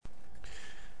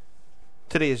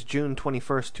Today is June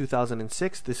 21st,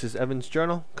 2006. This is Evan's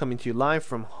Journal, coming to you live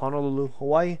from Honolulu,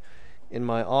 Hawaii, in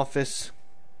my office,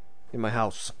 in my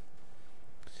house.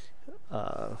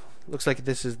 Looks like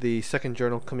this is the second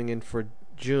journal coming in for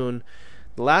June.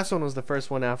 The last one was the first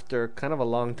one after kind of a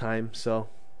long time, so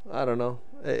I don't know.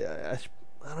 I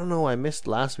don't know, I missed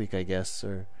last week, I guess,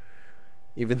 or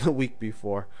even the week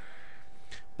before.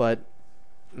 But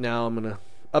now I'm going to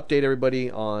update everybody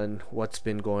on what's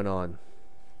been going on.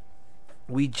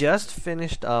 We just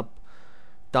finished up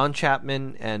Don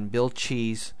Chapman and Bill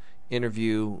Chee's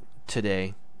interview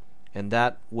today, and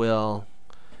that will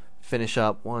finish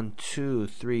up 1, 2,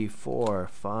 3, 4,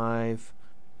 5,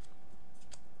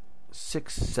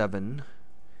 6, 7,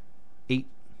 8,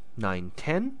 9,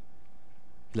 10,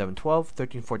 11, 12,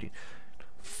 13, 14.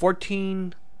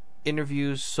 14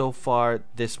 interviews so far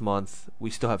this month. We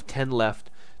still have 10 left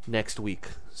next week.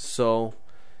 So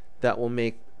that will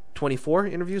make 24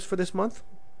 interviews for this month,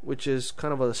 which is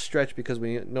kind of a stretch because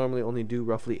we normally only do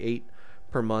roughly 8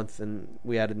 per month, and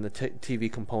we added in the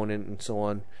TV component and so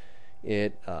on.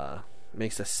 It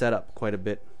makes the setup quite a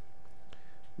bit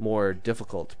more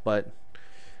difficult, but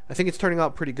I think it's turning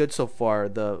out pretty good so far.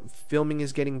 The filming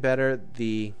is getting better.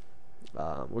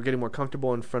 We're getting more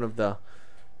comfortable in front of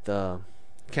the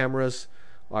cameras.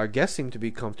 Our guests seem to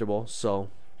be comfortable, so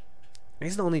I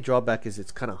guess the only drawback is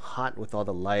it's kind of hot with all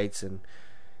the lights and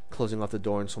closing off the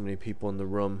door and so many people in the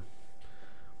room.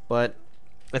 But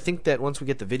I think that once we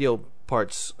get the video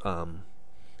parts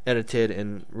edited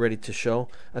and ready to show,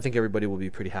 I think everybody will be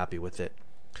pretty happy with it.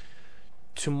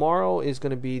 Tomorrow is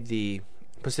going to be the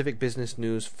Pacific Business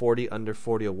News 40 Under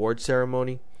 40 award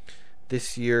ceremony.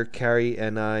 This year, Carrie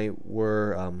and I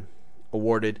were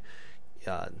awarded,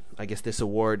 I guess this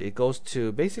award, it goes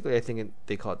to, basically I think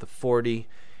they call it the 40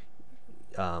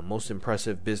 most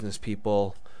impressive business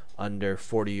people under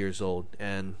 40 years old,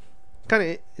 and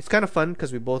it's kind of fun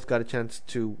because we both got a chance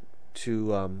to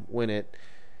win it.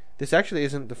 This actually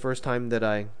isn't the first time that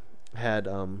I had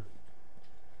I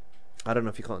don't know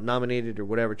if you call it nominated or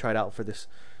whatever, tried out for this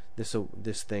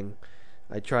thing.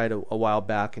 I tried a while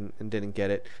back and didn't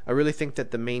get it. I really think that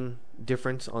the main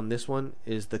difference on this one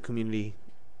is the community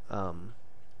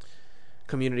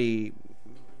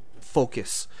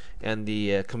focus and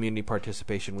the community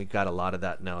participation. We got a lot of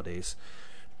that nowadays.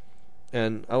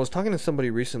 And I was talking to somebody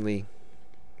recently,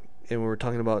 and we were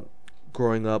talking about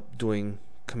growing up doing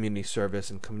community service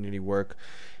and community work.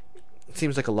 It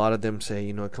seems like a lot of them say,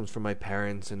 it comes from my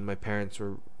parents, and my parents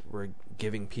were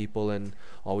giving people and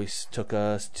always took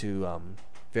us to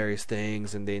various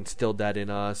things, and they instilled that in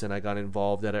us, and I got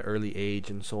involved at an early age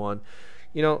and so on.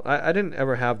 I didn't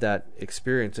ever have that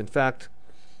experience. In fact,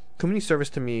 community service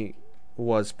to me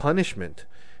was punishment,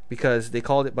 because they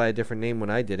called it by a different name when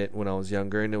I did it when I was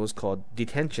younger, and it was called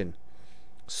detention.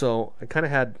 So I kind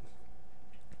of had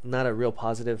not a real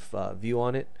positive view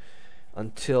on it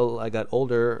until I got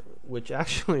older, which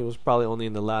actually was probably only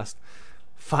in the last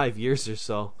 5 years or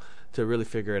so to really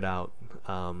figure it out.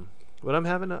 But I'm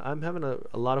having a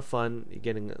lot of fun,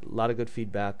 getting a lot of good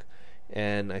feedback,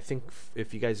 and I think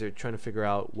if you guys are trying to figure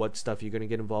out what stuff you're going to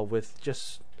get involved with,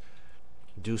 just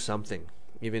do something,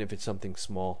 even if it's something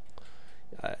small.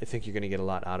 I think you're going to get a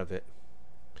lot out of it.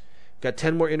 Got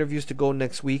 10 more interviews to go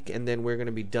next week, and then we're going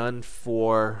to be done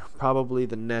for probably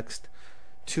the next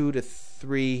 2 to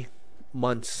 3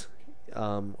 months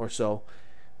or so.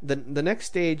 The next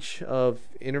stage of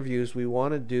interviews we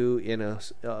want to do in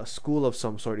a school of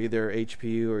some sort, either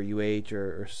HPU or UH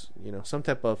or some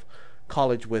type of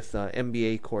college with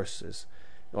MBA courses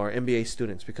or MBA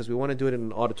students, because we want to do it in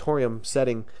an auditorium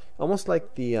setting, almost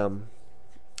like the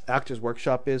Actors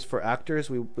Workshop is for actors.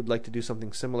 We would like to do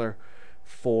something similar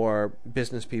for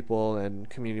business people and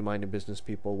community-minded business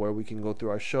people, where we can go through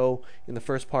our show in the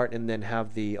first part and then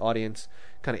have the audience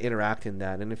kind of interact in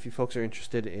that. And if you folks are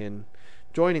interested in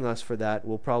joining us for that,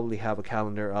 we'll probably have a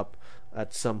calendar up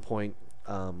at some point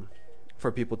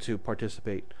for people to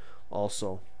participate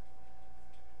also.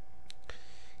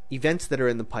 Events that are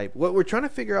in the pipe. What we're trying to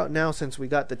figure out now, since we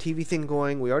got the TV thing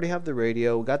going, we already have the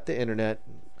radio, we got the internet,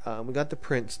 we got the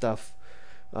print stuff.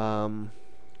 We'll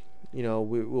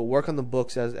work on the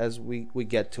books as we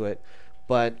get to it.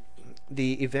 But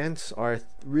the events are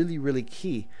really, really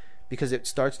key, because it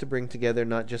starts to bring together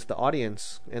not just the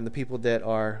audience and the people that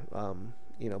are,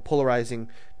 polarizing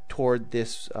toward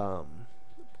this.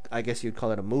 I guess you'd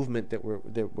call it a movement that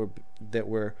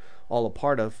we're all a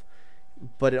part of.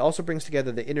 But it also brings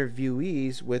together the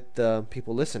interviewees with the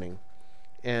people listening,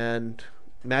 and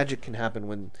magic can happen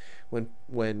when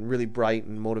really bright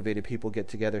and motivated people get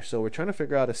together. So we're trying to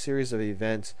figure out a series of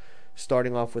events,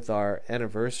 starting off with our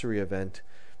anniversary event.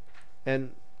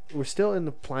 And we're still in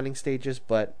the planning stages,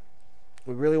 but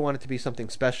we really want it to be something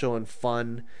special and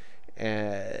fun,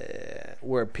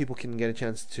 where people can get a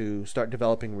chance to start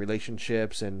developing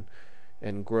relationships and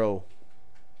grow,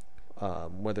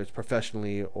 whether it's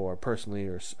professionally or personally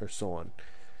or so on.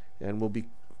 And we'll be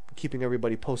keeping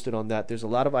everybody posted on that. There's a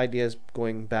lot of ideas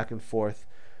going back and forth,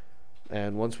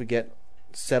 and once we get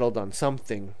settled on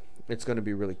something, it's going to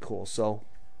be really cool. So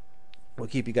we'll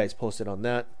keep you guys posted on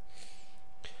that.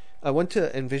 I went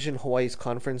to Envision Hawaii's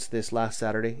conference this last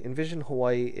Saturday. Envision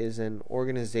Hawaii is an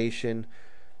organization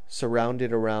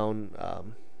surrounded around,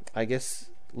 I guess,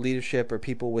 leadership or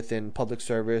people within public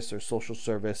service or social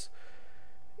service.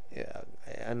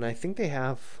 And I think they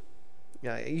have,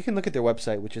 you can look at their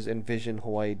website, which is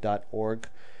envisionhawaii.org.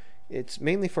 It's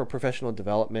mainly for professional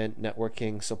development,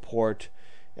 networking, support,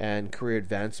 and career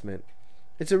advancement.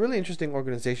 It's a really interesting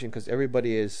organization because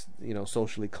everybody is,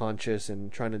 socially conscious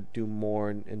and trying to do more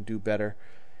and do better.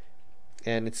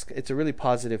 And it's a really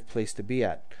positive place to be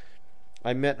at.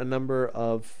 I met a number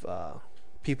of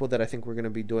people that I think we're going to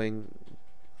be doing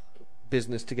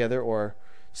business together or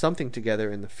something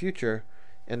together in the future.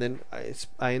 And then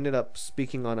I ended up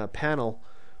speaking on a panel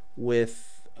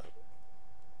with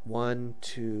 3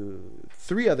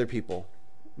 other people.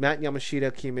 Matt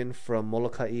Yamashita came in from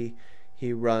Molokai.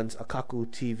 He runs Akaku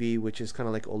TV, which is kind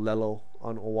of like Olelo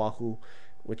on Oahu,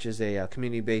 which is a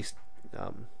community-based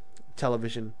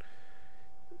television.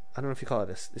 I don't know if you call it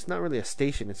it's not really a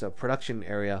station. It's a production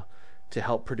area to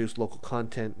help produce local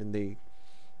content, and they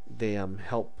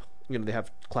help. They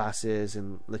have classes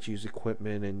and let you use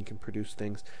equipment, and you can produce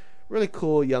things. Really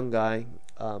cool young guy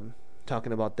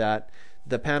talking about that.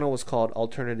 The panel was called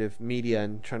Alternative Media,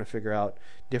 and trying to figure out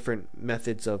different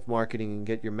methods of marketing and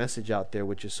get your message out there,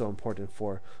 which is so important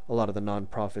for a lot of the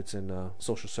nonprofits and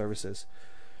social services.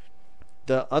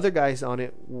 The other guys on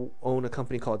it own a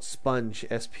company called Sponge,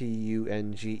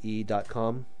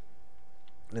 SPUNGE.com,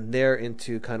 and they're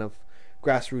into kind of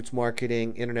grassroots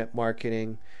marketing, internet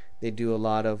marketing. They do a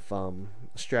lot of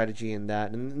strategy in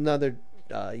that. And another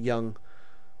young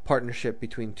partnership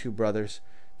between 2 brothers.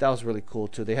 That was really cool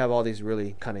too. They have all these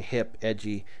really kind of hip,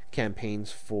 edgy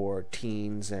campaigns for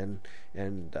teens and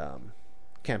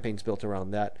campaigns built around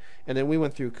that. And then we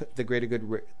went through the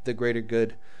Greater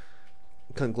Good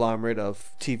conglomerate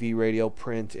of TV, radio,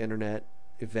 print, internet,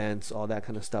 events, all that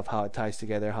kind of stuff. How it ties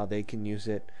together, how they can use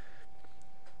it.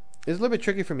 It's a little bit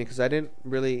tricky for me because I didn't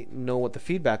really know what the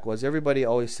feedback was. Everybody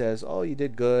always says, "Oh, you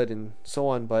did good," and so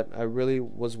on. But I really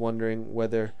was wondering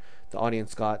whether the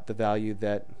audience got the value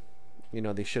that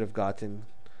they should have gotten.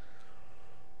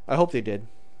 I hope they did,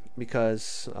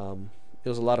 because it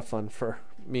was a lot of fun for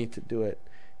me to do it,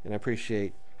 and I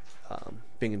appreciate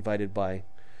being invited by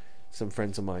some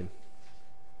friends of mine.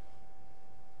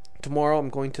 Tomorrow I'm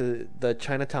going to the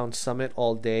Chinatown Summit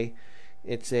all day.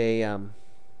 It's a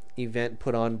event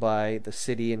put on by the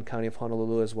city and county of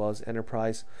Honolulu, as well as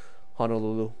Enterprise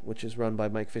Honolulu, which is run by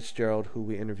Mike Fitzgerald, who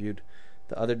we interviewed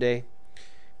the other day.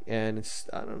 And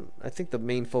I think the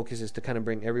main focus is to kind of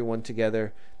bring everyone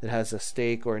together that has a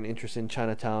stake or an interest in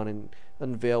Chinatown and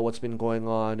unveil what's been going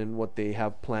on and what they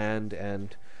have planned,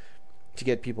 and to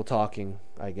get people talking,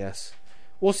 I guess.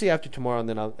 We'll see after tomorrow, and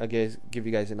then I'll give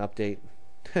you guys an update,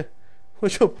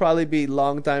 which will probably be a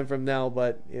long time from now,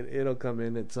 but it'll come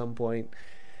in at some point.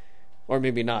 Or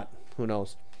maybe not. Who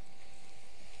knows?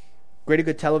 Greater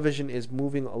Good Television is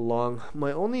moving along.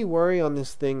 My only worry on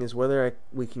this thing is whether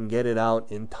we can get it out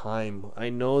in time. I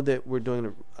know that we're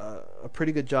doing a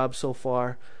pretty good job so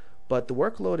far, but the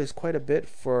workload is quite a bit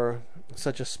for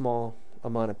such a small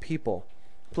amount of people.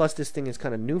 Plus, this thing is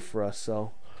kind of new for us,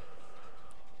 so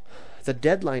the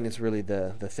deadline is really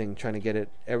the thing, trying to get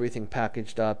everything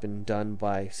packaged up and done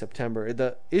by September.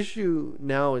 The issue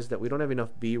now is that we don't have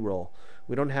enough B-roll.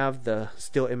 We don't have the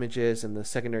still images and the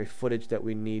secondary footage that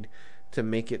we need to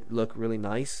make it look really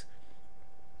nice.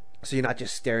 So you're not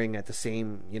just staring at the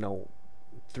same,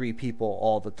 3 people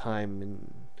all the time,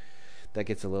 and that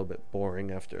gets a little bit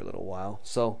boring after a little while.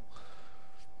 So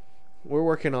we're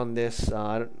working on this.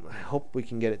 I hope we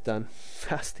can get it done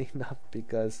fast enough,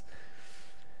 because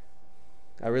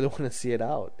I really want to see it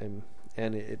out, and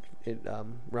it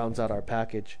rounds out our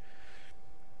package.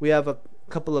 We have a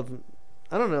couple of,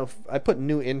 I don't know if I put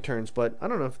new interns, but I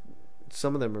don't know if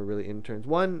some of them are really interns.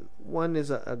 One is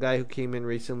a guy who came in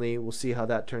recently. We'll see how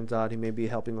that turns out. He may be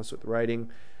helping us with writing.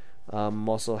 I'm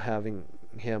also having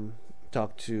him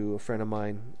talk to a friend of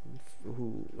mine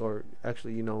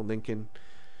Lincoln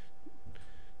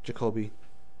Jacoby,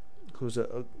 who's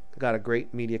got a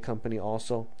great media company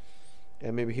also,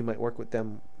 and maybe he might work with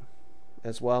them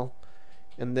as well.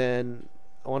 And then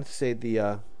I wanted to say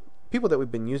the people that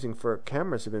we've been using for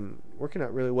cameras have been working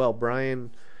out really well.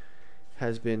 Brian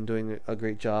has been doing a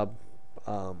great job,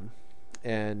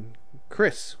 and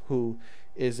Chris, who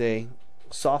is a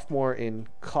sophomore in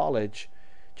college,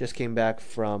 just came back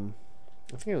from,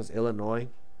 I think it was Illinois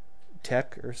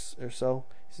Tech or so.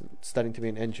 He's studying to be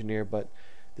an engineer, but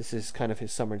this is kind of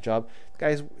his summer job. The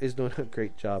guy is doing a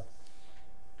great job.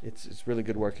 It's really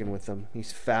good working with him.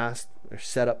 He's fast. Our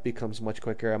setup becomes much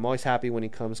quicker. I'm always happy when he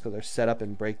comes because our setup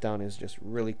and breakdown is just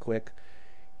really quick.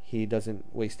 He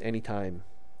doesn't waste any time.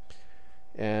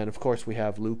 And of course we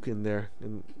have Luke in there,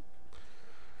 and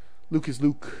Luke is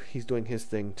Luke. He's doing his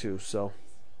thing too. So,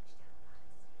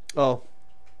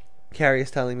 Carrie is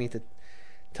telling me to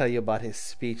tell you about his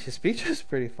speech. His speech was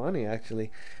pretty funny,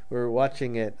 actually. We were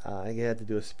watching it. I had to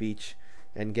do a speech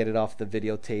and get it off the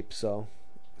videotape. So,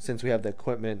 since we have the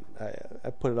equipment, I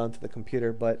put it onto the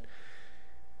computer. But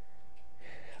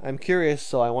I'm curious,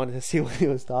 so I wanted to see what he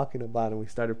was talking about, and we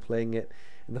started playing it.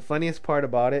 And the funniest part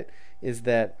about it is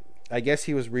that I guess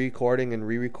he was re-recording and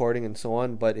re-recording and so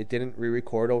on, but it didn't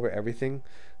re-record over everything.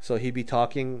 So he'd be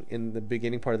talking in the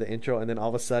beginning part of the intro, and then all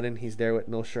of a sudden he's there with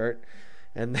no shirt,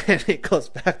 and then it goes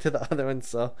back to the other one.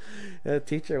 So the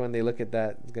teacher, when they look at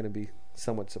that, is going to be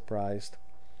somewhat surprised.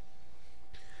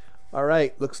 All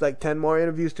right, looks like 10 more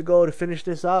interviews to go to finish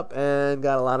this up, and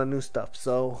got a lot of new stuff.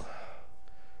 So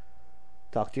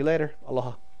talk to you later.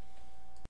 Aloha.